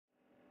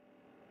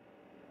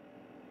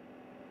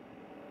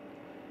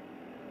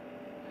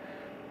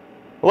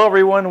Hello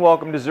everyone,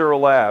 welcome to Zero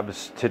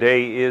Labs.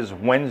 Today is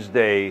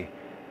Wednesday,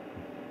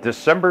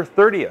 December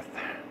 30th,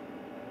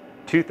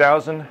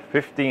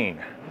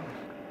 2015.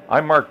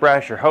 I'm Mark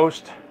Brash, your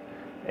host,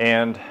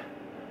 and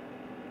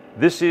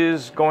this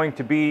is going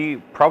to be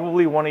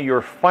probably one of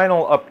your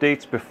final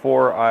updates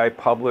before I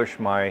publish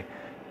my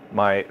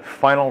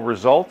final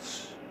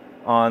results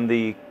on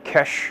the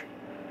Kesh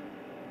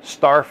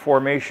Star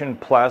Formation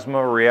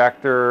Plasma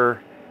Reactor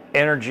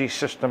Energy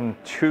System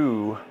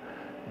 2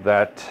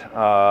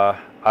 that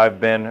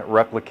I've been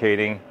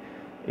replicating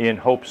in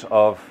hopes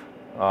of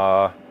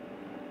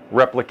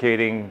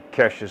replicating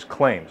Kesh's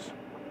claims.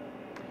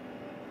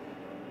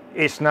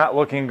 It's not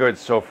looking good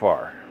so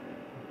far.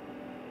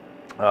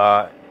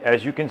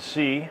 As you can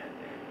see,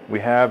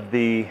 we have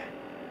the,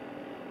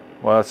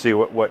 well, let's see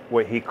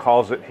what he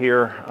calls it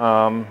here.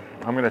 I'm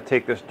going to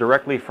take this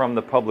directly from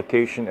the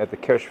publication at the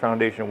Kesh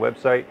Foundation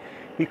website.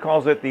 He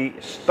calls it the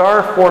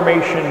Star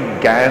Formation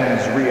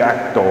GANS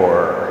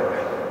Reactor.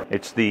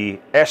 It's the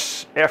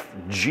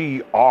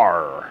SFGR,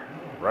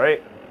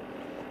 right?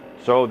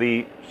 So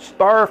the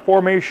Star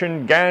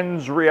Formation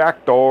GANS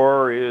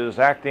Reactor is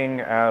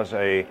acting as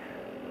a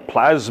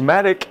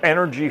plasmatic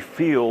energy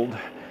field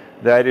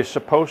that is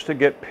supposed to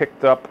get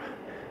picked up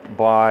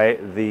by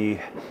the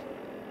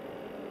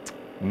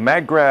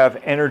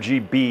Magrav Energy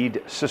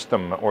Bead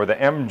system, or the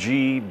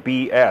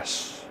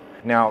MGBS.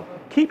 Now,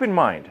 keep in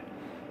mind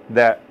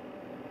that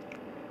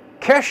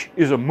Kesh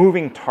is a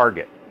moving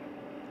target.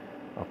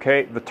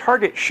 Okay, the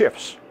target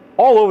shifts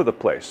all over the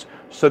place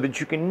so that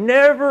you can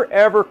never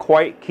ever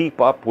quite keep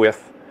up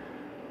with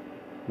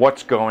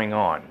what's going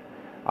on.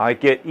 I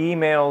get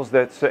emails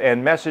that say,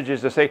 and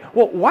messages that say,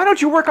 well, why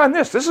don't you work on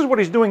this? This is what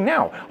he's doing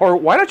now. Or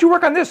why don't you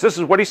work on this? This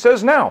is what he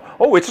says now.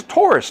 Oh, it's a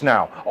torus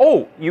now.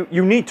 Oh,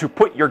 you need to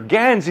put your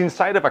GANs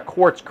inside of a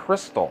quartz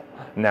crystal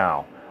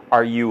now.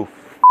 Are you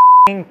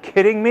f***ing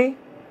kidding me?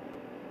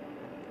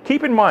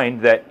 Keep in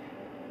mind that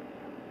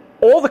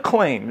all the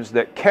claims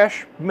that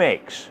Kesh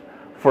makes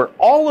for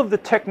all of the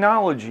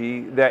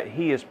technology that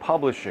he is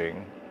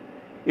publishing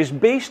is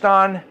based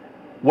on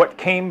what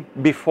came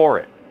before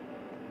it.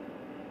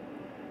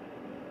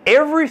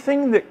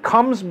 Everything that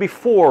comes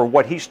before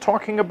what he's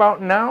talking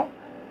about now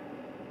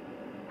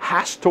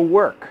has to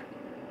work.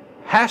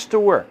 Has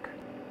to work.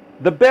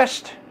 The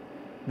best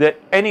that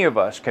any of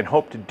us can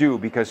hope to do,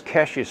 because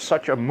Kesh is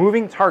such a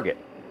moving target,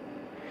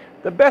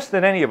 the best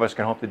that any of us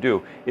can hope to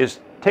do is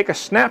take a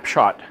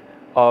snapshot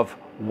of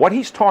what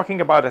he's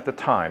talking about at the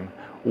time,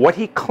 what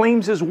he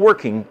claims is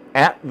working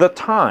at the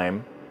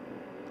time,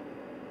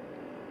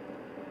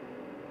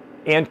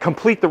 and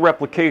complete the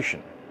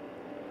replication.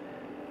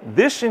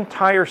 This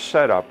entire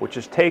setup, which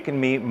has taken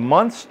me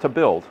months to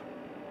build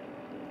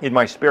in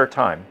my spare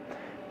time,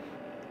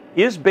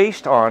 is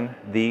based on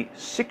the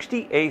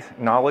 68th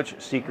Knowledge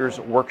Seekers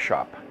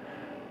Workshop,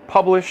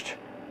 published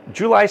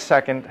July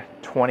 2nd,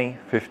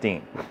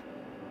 2015.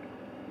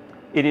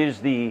 It is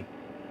the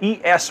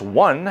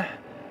ES1,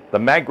 the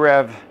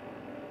Magrav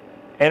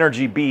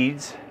Energy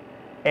Beads,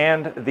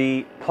 and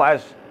the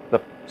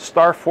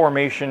Star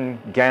Formation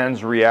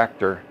GANS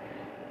Reactor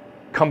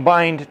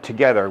combined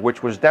together,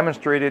 which was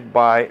demonstrated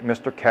by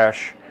Mr.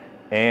 Kesh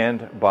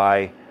and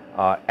by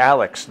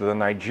Alex, the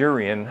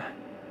Nigerian.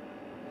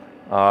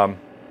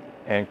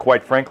 And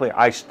quite frankly,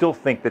 I still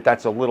think that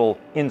that's a little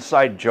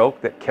inside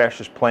joke that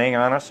Kesh is playing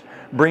on us,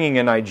 bringing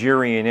a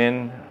Nigerian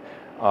in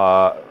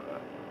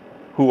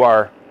who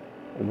are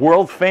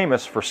world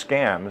famous for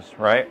scams,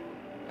 right?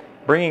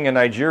 Bringing a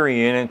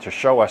Nigerian in to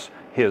show us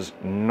his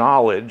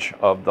knowledge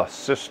of the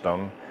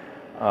system,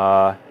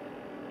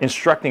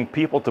 instructing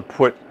people to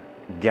put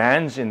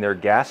GANs in their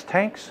gas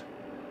tanks.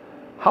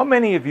 How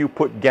many of you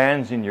put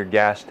GANs in your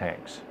gas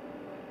tanks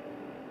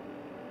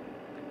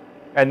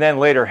and then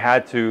later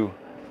had to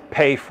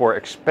pay for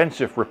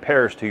expensive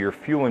repairs to your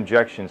fuel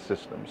injection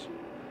systems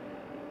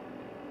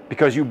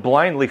because you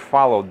blindly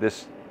followed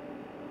this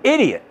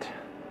idiot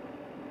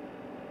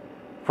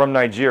from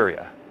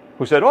Nigeria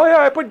who said, oh yeah,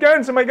 I put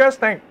GANs in my gas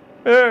tank.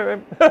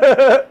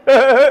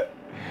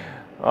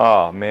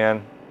 Oh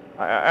man,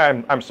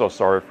 I'm so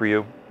sorry for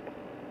you.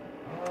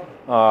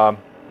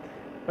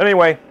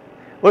 Anyway,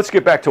 let's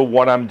get back to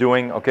what I'm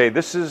doing. Okay,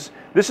 this is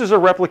a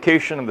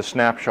replication of the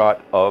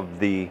snapshot of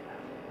the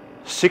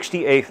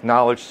 68th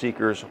Knowledge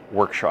Seekers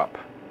Workshop,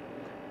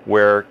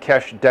 where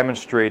Kesh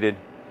demonstrated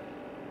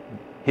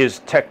his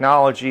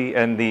technology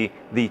and the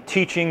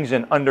teachings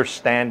and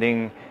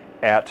understanding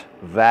at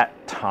that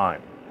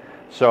time.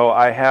 So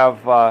I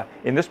have,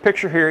 in this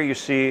picture here, you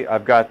see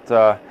I've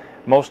got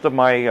most of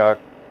my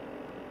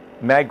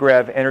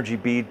Magrav Energy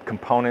Bead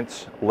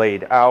components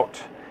laid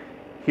out.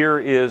 Here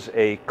is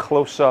a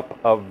close-up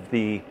of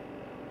the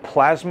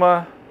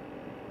plasma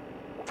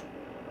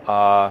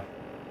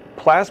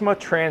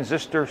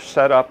transistor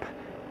setup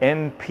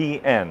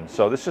NPN.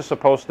 So this is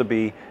supposed to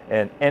be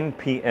an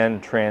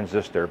NPN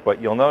transistor, but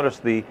you'll notice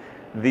the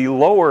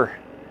lower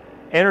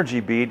energy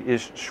bead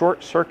is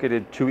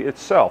short-circuited to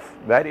itself.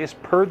 That is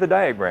per the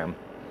diagram.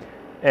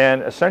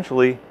 And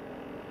essentially,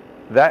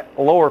 that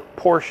lower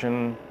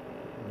portion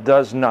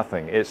does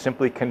nothing. It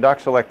simply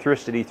conducts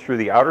electricity through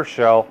the outer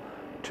shell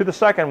to the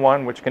second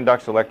one, which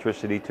conducts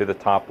electricity to the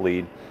top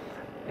lead.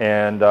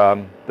 And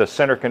the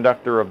center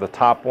conductor of the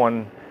top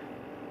one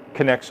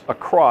connects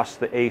across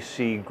the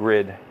AC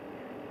grid,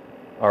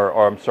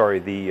 or I'm sorry,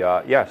 the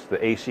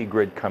AC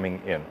grid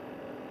coming in.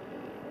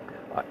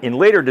 In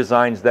later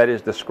designs, that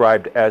is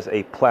described as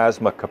a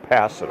plasma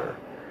capacitor,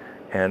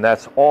 and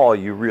that's all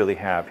you really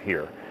have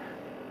here.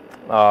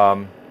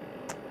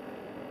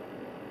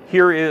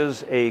 Here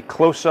is a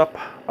close-up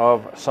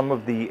of some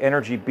of the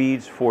energy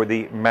beads for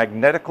the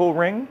magnetical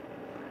ring,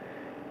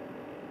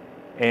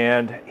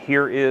 and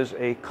here is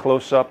a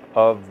close-up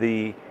of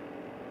the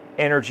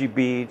energy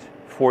beads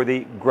for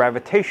the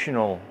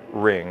gravitational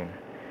ring,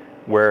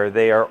 where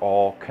they are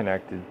all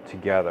connected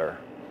together.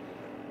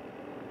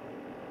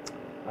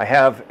 I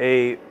have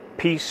a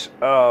piece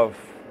of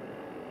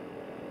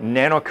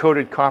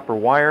nano-coated copper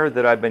wire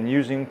that I've been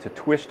using to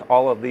twist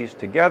all of these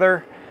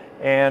together.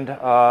 And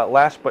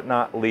last but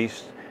not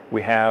least,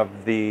 we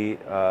have the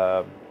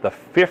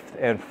fifth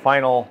and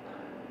final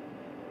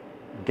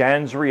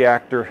GaNs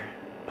reactor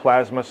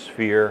plasma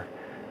sphere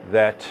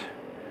that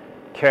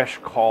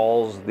Kesh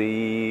calls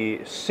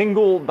the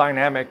single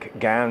dynamic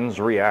GaNs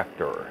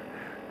reactor,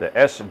 the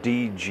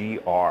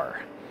SDGR.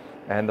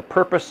 And the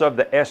purpose of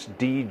the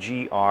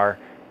SDGR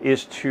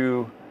is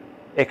to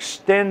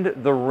extend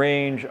the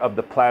range of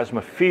the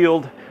plasma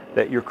field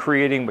that you're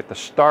creating with the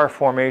star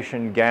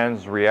formation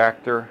GaNs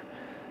reactor,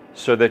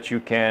 so that you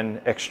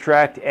can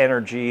extract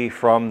energy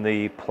from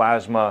the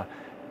plasma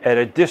at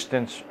a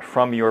distance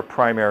from your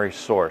primary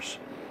source.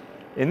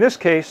 In this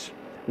case,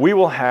 we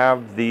will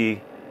have the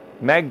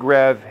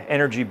Magrav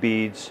Energy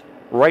Beads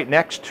right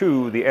next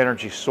to the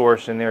energy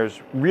source, and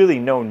there's really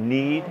no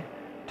need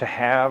to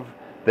have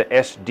the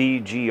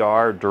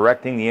SDGR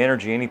directing the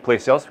energy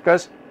anyplace else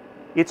because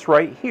it's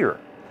right here.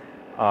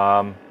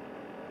 I'll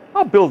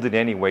build it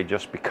anyway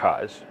just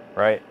because,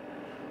 right?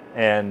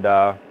 And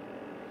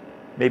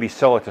maybe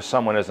sell it to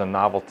someone as a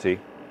novelty.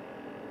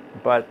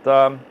 But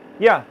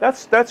yeah,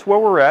 that's where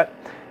we're at,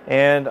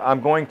 and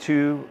I'm going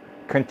to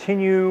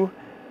continue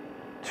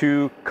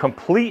to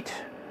complete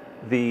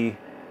the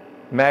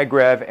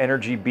Magrav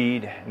Energy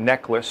Bead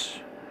necklace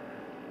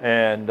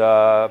and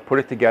put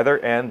it together,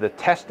 and the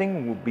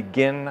testing will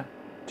begin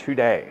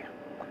today.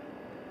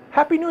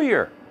 Happy New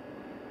Year!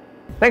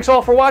 Thanks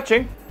all for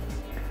watching.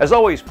 As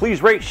always,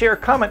 please rate, share,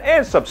 comment,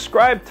 and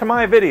subscribe to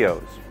my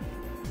videos.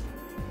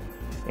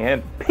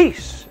 And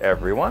peace,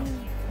 everyone.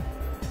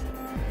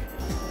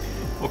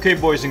 Okay,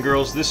 boys and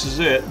girls, this is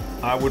it.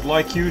 I would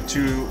like you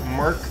to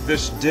mark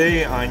this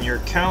day on your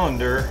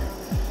calendar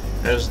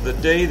as the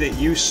day that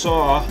you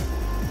saw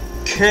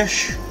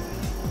Kesh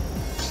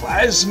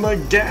Plasma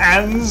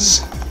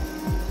GaNs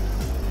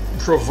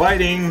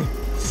providing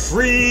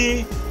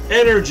free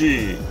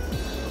energy.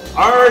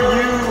 Are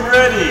you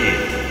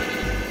ready?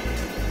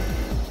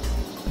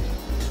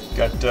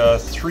 Got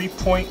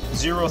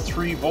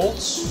 3.03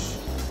 volts.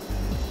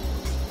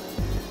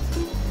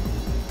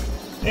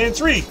 And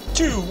 3,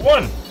 2,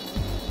 1.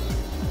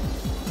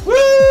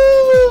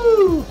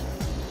 Woo!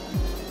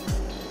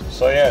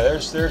 So yeah,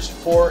 there's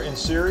 4 in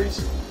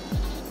series.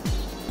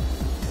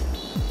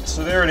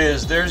 So there it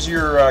is. There's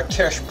your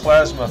Kesh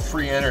Plasma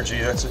free energy.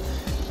 That's it.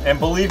 And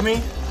believe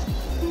me,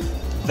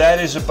 that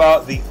is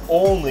about the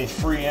only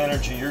free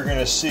energy you're going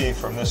to see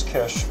from this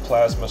Kesh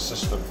Plasma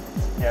system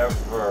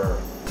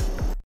ever.